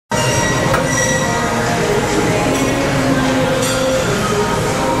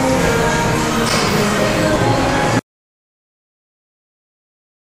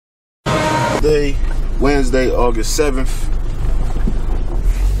Wednesday, August 7th.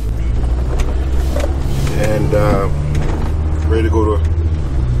 And ready to go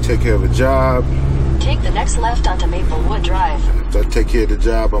to take care of a job. Take the next left onto Maplewood Drive. After I take care of the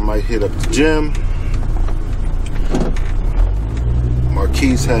job, I might hit up the gym.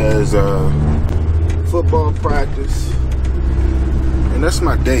 Marquise has football practice. And that's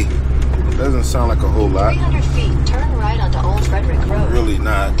my day. It doesn't sound like a whole lot. 300 feet, turn right onto Old Frederick Road. Really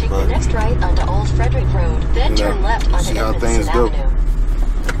not. Take the next right onto Old Frederick Road, then turn left onto Edmondson Avenue.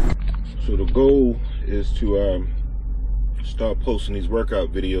 So the goal is to start posting these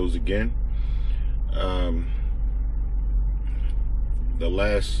workout videos again. The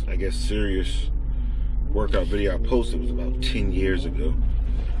last, I guess, serious workout video I posted was about 10 years ago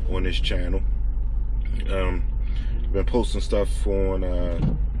on this channel. I've been posting stuff on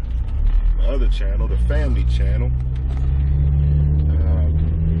my other channel, the family channel.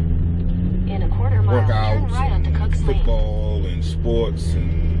 In a quarter mile, turn right onto Cooks Lane. Football and sports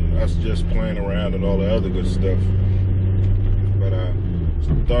and us just playing around and all the other good stuff. But I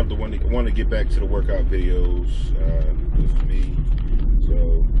thought I want to get back to the workout videos with me.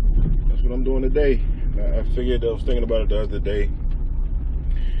 So that's what I'm doing today. I figured, I was thinking about it the other day.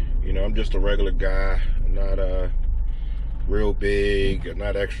 You know, I'm just a regular guy. I'm not real big, or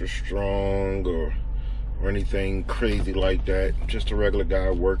not extra strong, or anything crazy like that. Just a regular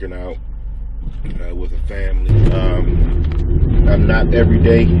guy working out with a family. I'm not every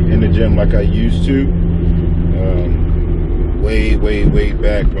day in the gym like I used to. Way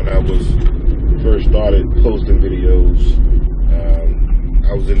back when I was first started posting videos,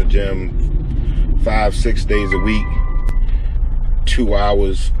 I was in the gym 5-6 days a week, 2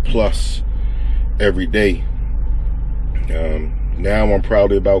 hours plus every day. Now I'm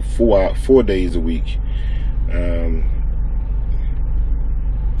probably about 4 days a week.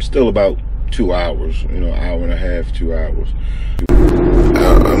 Still about 2 hours, you know, hour and a half, 2 hours.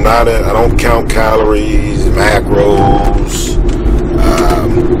 I don't count calories, macros.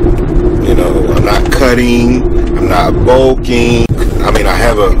 You know, I'm not cutting, I'm not bulking. I mean, I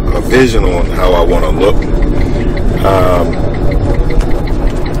have a vision on how I want to look.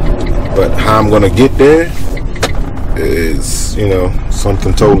 But how I'm going to get there is, you know,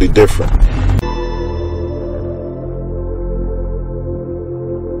 something totally different.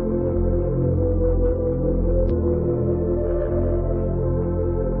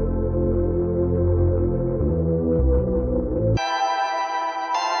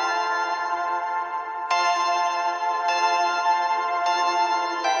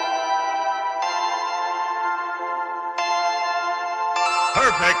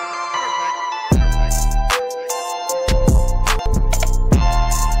 Perfect.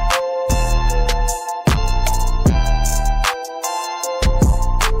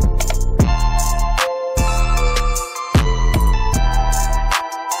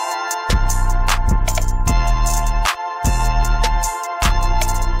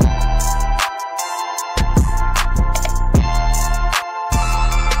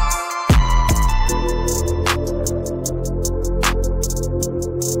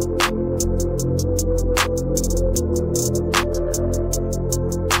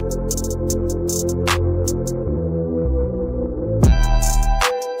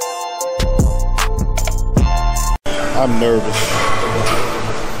 I'm nervous.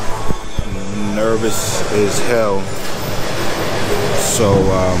 I'm nervous as hell. So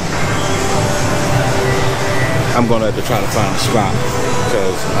I'm gonna have to try to find a spot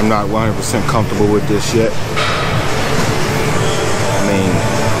because I'm not 100% comfortable with this yet. I mean,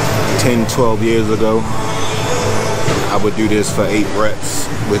 10-12 years ago, I would do this for 8 reps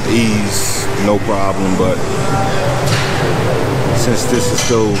with ease, no problem. But since this is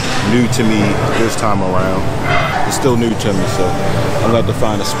still new to me this time around, it's still new to me, so I'm gonna have to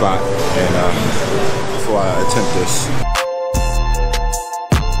find a spot and before I attempt this.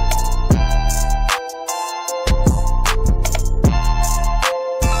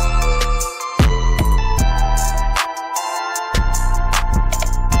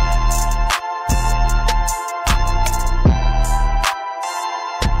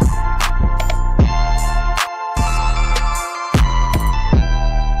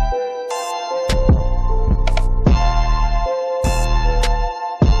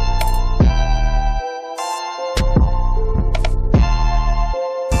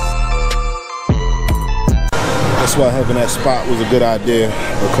 That's why having that spot was a good idea,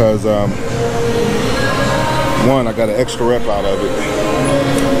 because one, I got an extra rep out of it.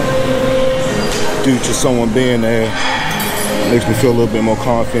 Due to someone being there, it makes me feel a little bit more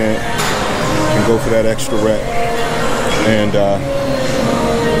confident and go for that extra rep. And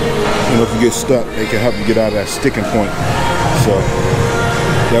You know, if you get stuck, they can help you get out of that sticking point. So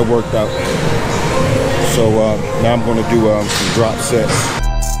that worked out. So now I'm going to do some drop sets.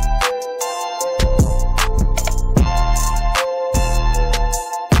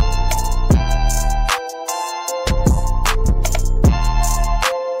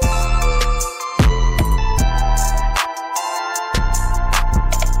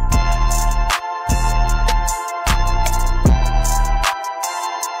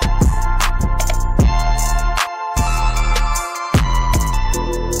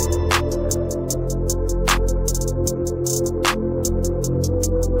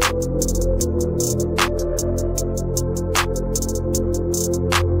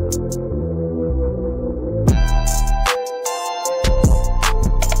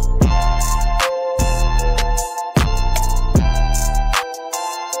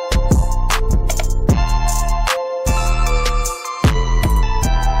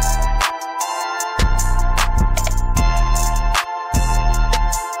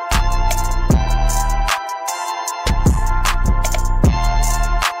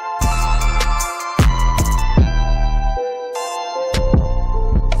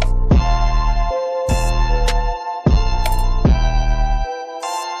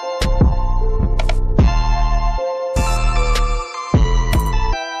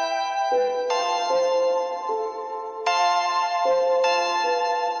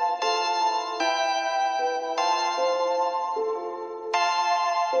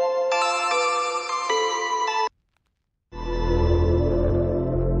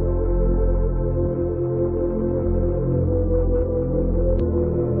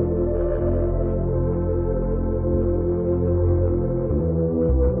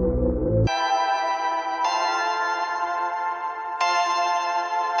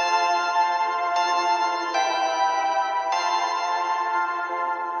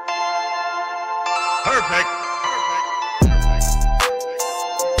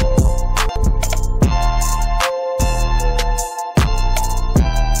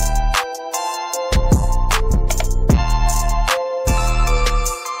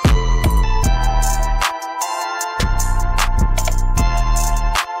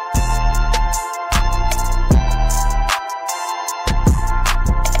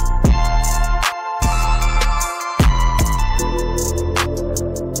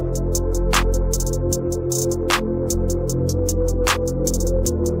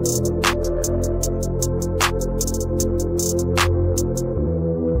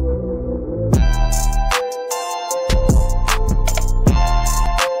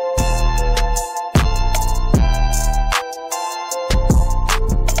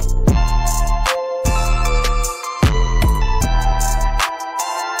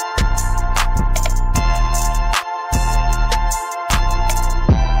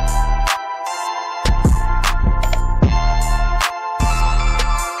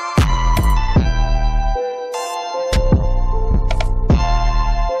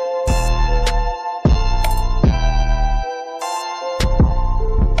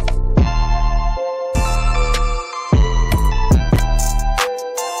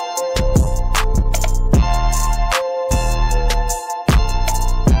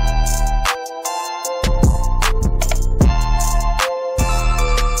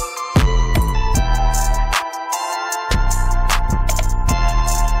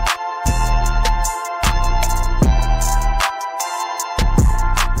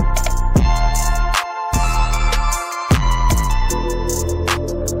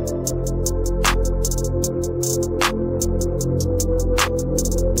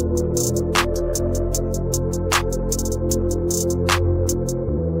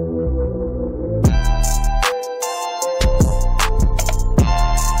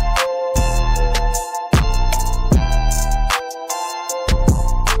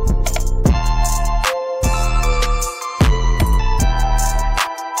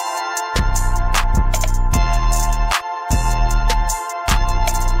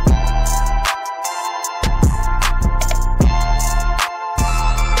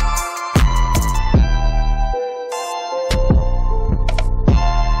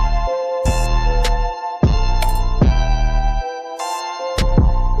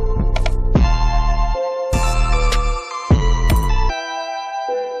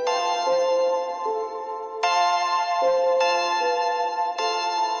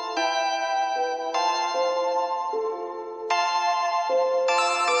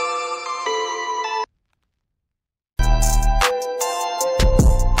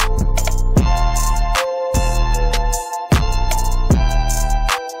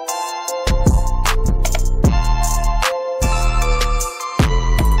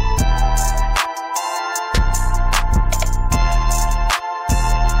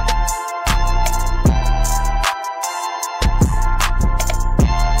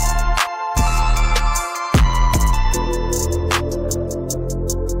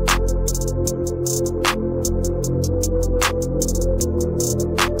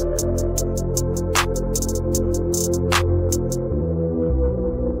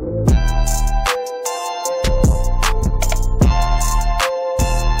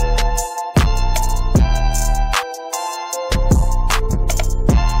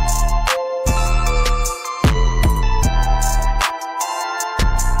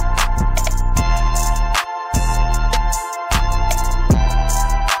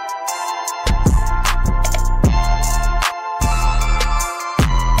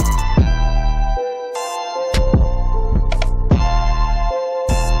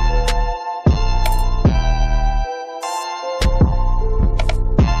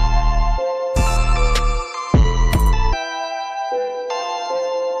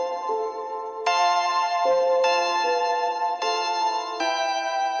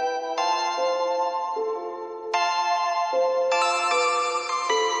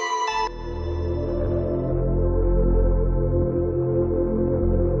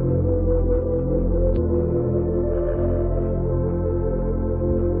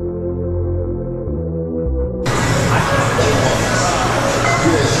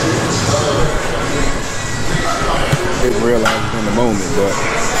 moment, but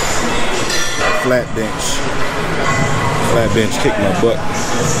flat bench kicked my butt.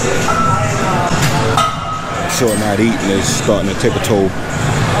 I'm sure not eating is starting to take a toll,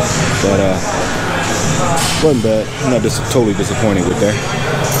 but wasn't bad. I'm not just totally disappointed with that.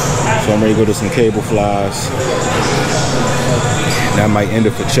 So I'm ready to go to some cable flies. That might end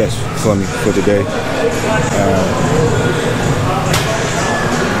it for chest for me for today.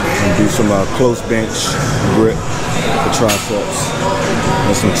 And do some close bench grip for triceps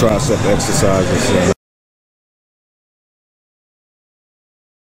and some tricep exercises.